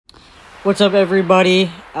What's up,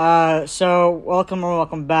 everybody?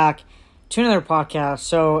 Welcome back to another podcast.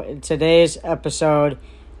 So, in today's episode,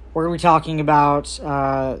 we're going to be talking about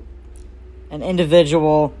an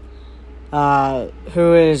individual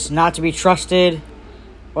who is not to be trusted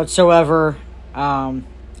whatsoever,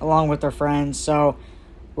 along with their friends. So,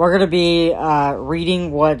 we're going to be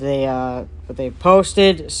reading what they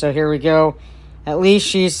posted. So, here we go. At least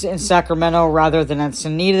she's in Sacramento rather than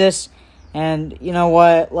Encinitas. And you know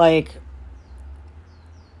what?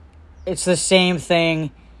 It's the same thing.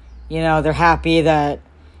 They're happy that,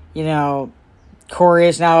 Corey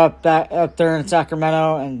is now up there in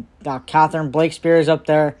Sacramento, and now Catherine Blakespeare is up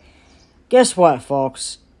there. Guess what,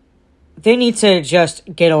 folks? They need to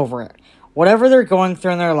just get over it. Whatever they're going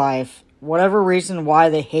through in their life, whatever reason why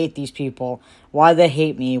they hate these people, why they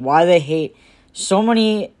hate me, why they hate so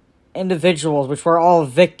many individuals, which we're all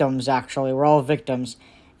victims, actually. We're all victims.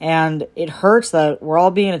 And it hurts that we're all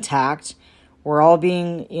being attacked. We're all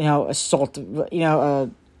being, assaulted,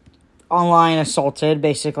 online assaulted,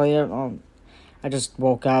 basically. I just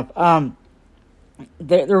woke up.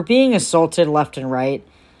 They're being assaulted left and right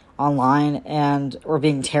online, and we're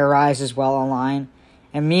being terrorized as well online.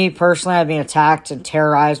 And me, personally, I've been attacked and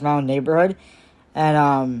terrorized in my own neighborhood.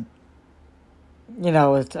 And,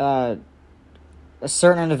 with a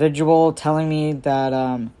certain individual telling me that,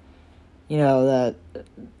 that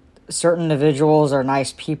certain individuals are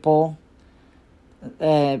nice people,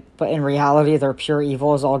 but in reality, they're pure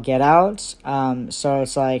evil as all get out. So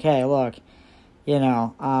it's like, hey, look,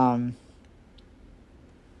 I'm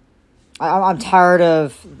tired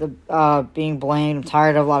of the being blamed. I'm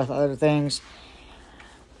tired of a lot of other things.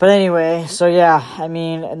 But anyway, so yeah,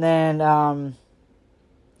 and then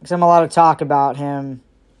because I'm allowed to talk about him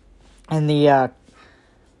in the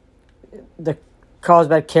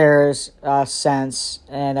Carlsbad Cares sense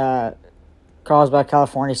and Carlsbad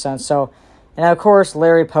California sense. So. And of course,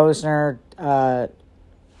 Larry Posner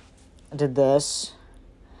did this.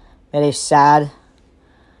 Made a sad,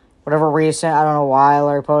 whatever reason, I don't know why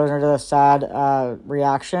Larry Posner did a sad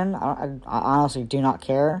reaction. I honestly do not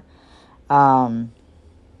care. And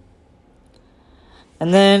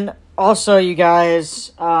then also, you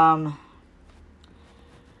guys, let's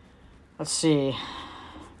see.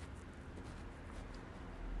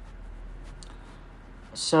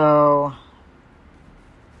 So.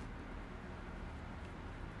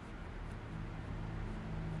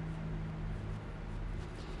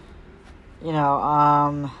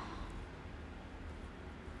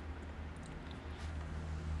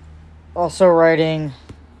 Also writing,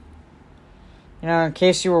 in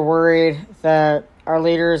case you were worried that our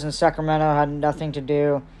leaders in Sacramento had nothing to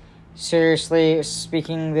do, seriously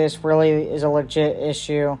speaking, this really is a legit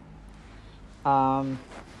issue.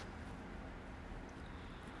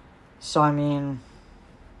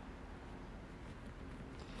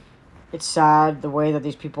 It's sad the way that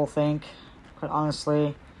these people think, quite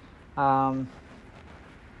honestly.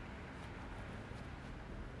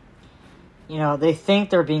 They think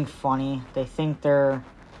they're being funny. They think they're,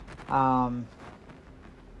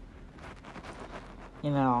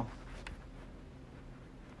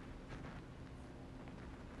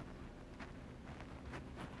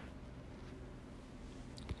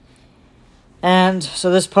 And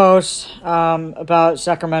so this post about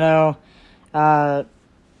Sacramento,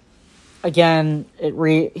 again,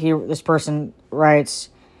 this person writes,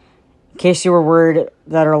 in case you were worried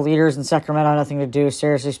that our leaders in Sacramento have nothing to do,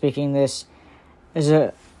 seriously speaking, this is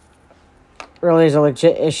a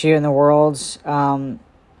legit issue in the world.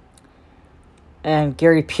 And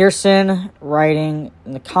Gary Pearson writing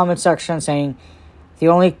in the comment section saying, the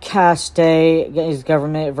only cast day is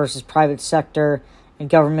government versus private sector, and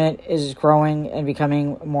government is growing and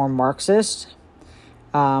becoming more Marxist.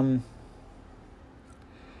 The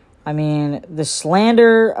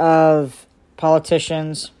slander of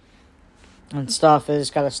politicians and stuff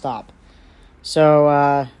has got to stop.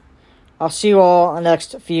 So, I'll see you all in the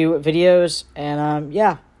next few videos. And,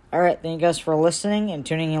 Alright, thank you guys for listening and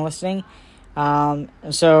tuning in and listening. And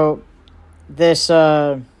so, this,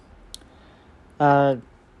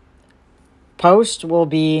 post will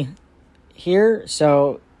be here.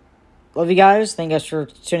 So, love you guys. Thank you guys for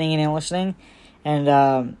tuning in and listening.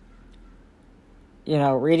 And,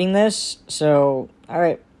 reading this. So,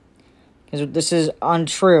 alright. Because this is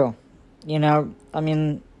untrue. It's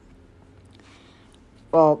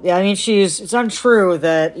untrue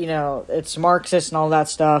that, it's Marxist and all that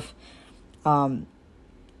stuff. We'll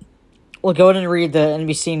go ahead and read the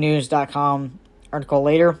NBCnews.com article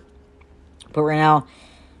later. But right now,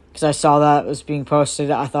 because I saw that it was being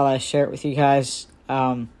posted, I thought I'd share it with you guys.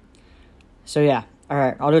 So yeah.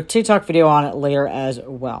 Alright, I'll do a TikTok video on it later as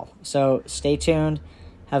well. So stay tuned.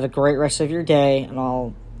 Have a great rest of your day, and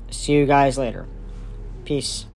I'll see you guys later. Peace.